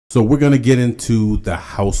So we're gonna get into the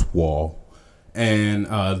house wall, and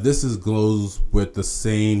goes with the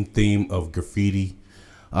same theme of graffiti.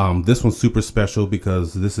 This one's super special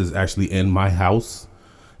because this is actually in my house,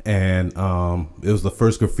 and it was the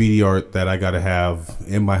first graffiti art that I got to have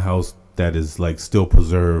in my house that is like still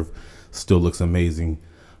preserved, still looks amazing.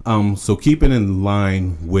 So keeping in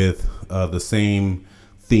line with the same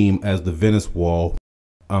theme as the Venice wall,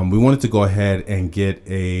 we wanted to go ahead and get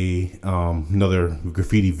another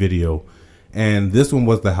graffiti video, and this one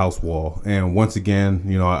was the house wall. And once again,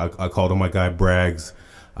 I called on my guy Braggs,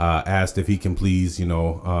 asked if he can please,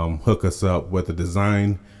 hook us up with a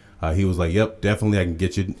design. He was like, "Yep, definitely, I can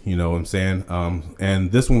get you." You know what I'm saying?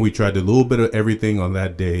 And this one we tried a little bit of everything on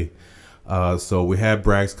that day. So we had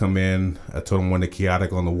Braggs come in. I told him when the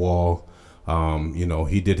KayATick on the wall.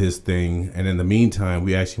 He did his thing, and in the meantime,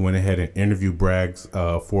 we actually went ahead and interviewed Braggs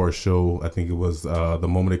for a show. I think it was the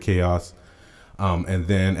Moment of Chaos. And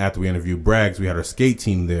then after we interviewed Braggs, we had our skate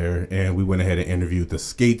team there, and we went ahead and interviewed the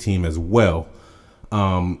skate team as well.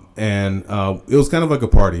 It was kind of like a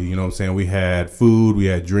party, you know what I'm saying? We had food, we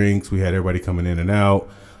had drinks, we had everybody coming in and out.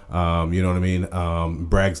 You know what I mean?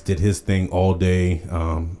 Braggs did his thing all day,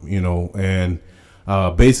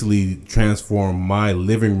 basically transformed my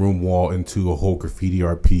living room wall into a whole graffiti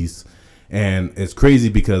art piece. And it's crazy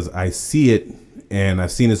because I see it, and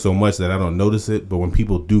I've seen it so much that I don't notice it. But when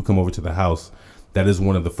people do come over to the house, that is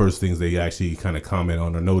one of the first things they actually kind of comment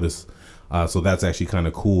on or notice. So that's actually kind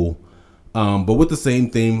of cool. But with the same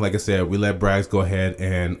theme, like I said, we let Braggs go ahead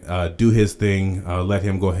and do his thing, let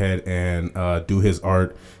him go ahead and do his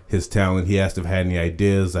art, his talent. He asked if I had any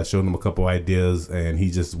ideas. I showed him a couple ideas, and he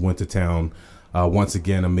just went to town. Once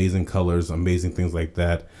again, amazing colors, amazing things like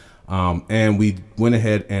that. And we went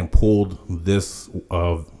ahead and pulled this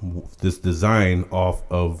design off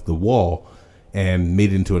of the wall and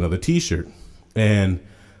made it into another t-shirt. And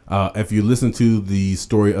if you listen to the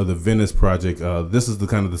story of the Venice project, this is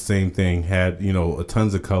the same thing. Had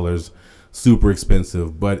tons of colors, super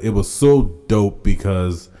expensive, but it was so dope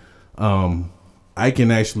because I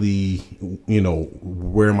can actually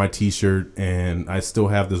wear my t-shirt, and I still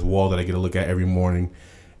have this wall that I get to look at every morning,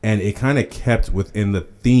 and it kind of kept within the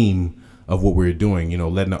theme of what we were doing,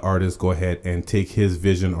 letting the artist go ahead and take his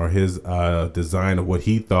vision or his design of what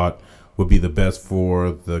he thought would be the best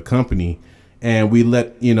for the company. And we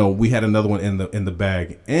had another one in the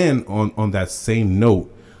bag. And on that same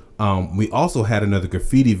note, we also had another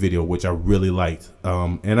graffiti video, which I really liked.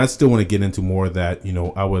 And I still want to get into more of that.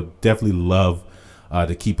 I would definitely love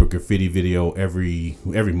to keep a graffiti video every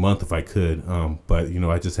month if I could. But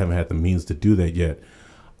I just haven't had the means to do that yet.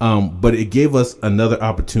 But it gave us another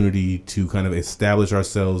opportunity to kind of establish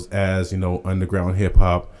ourselves as, underground hip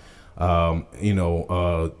hop.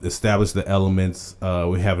 Establish the elements.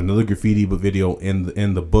 We have another graffiti video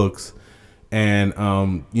in the books, and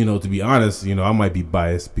to be honest, I might be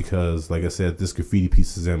biased because, like I said, this graffiti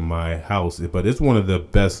piece is in my house, but it's one of the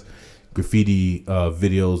best graffiti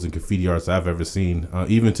videos and graffiti arts I've ever seen.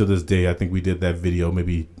 Even to this day, I think we did that video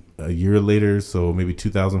maybe a year later, so maybe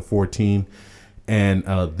 2014. And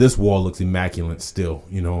this wall looks immaculate still.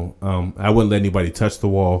 I wouldn't let anybody touch the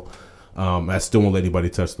wall. I still won't let anybody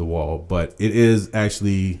touch the wall, but it is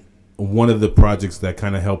actually one of the projects that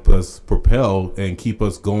kind of helped us propel and keep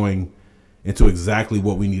us going into exactly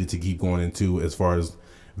what we needed to keep going into, as far as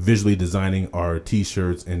visually designing our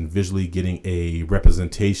t-shirts and visually getting a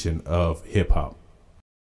representation of hip hop.